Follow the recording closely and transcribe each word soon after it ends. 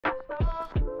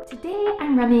today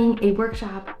I'm running a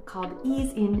workshop called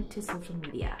Ease Into Social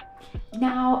Media.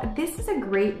 Now, this is a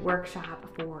great workshop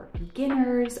for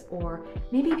beginners or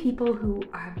maybe people who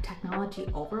have technology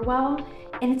overwhelm,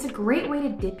 and it's a great way to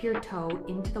dip your toe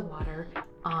into the water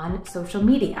on social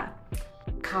media.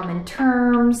 Common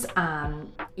terms,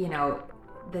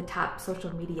 the top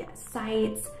social media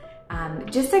sites,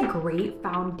 just a great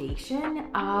foundation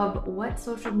of what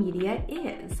social media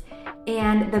is.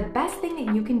 And the best thing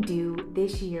that you can do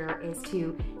this year is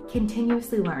to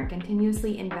continuously learn,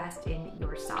 continuously invest in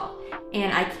yourself.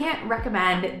 And I can't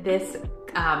recommend this,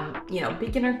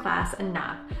 beginner class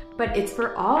enough, but it's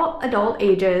for all adult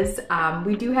ages.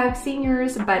 We do have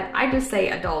seniors, but I just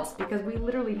say adults because we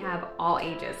literally have all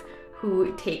ages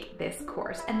who take this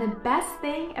course. And the best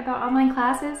thing about online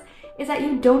classes is that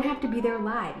you don't have to be there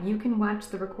live. You can watch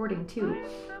the recording too.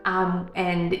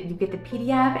 And you get the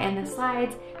PDF and the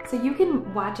slides, so you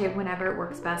can watch it whenever it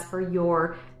works best for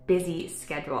your busy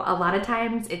schedule. A lot of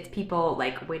times it's people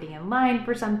like waiting in line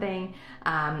for something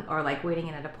or like waiting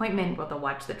in an appointment. Well, they'll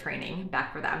watch the training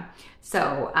back for them.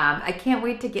 So I can't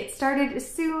wait to get started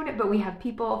soon, but we have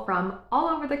people from all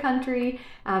over the country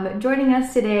joining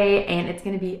us today, and it's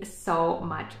gonna be so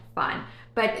much fun.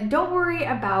 But don't worry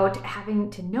about having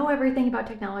to know everything about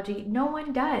technology. No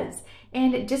one does.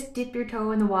 And just dip your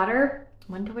toe in the water,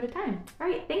 one toe at a time. All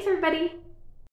right, thanks everybody.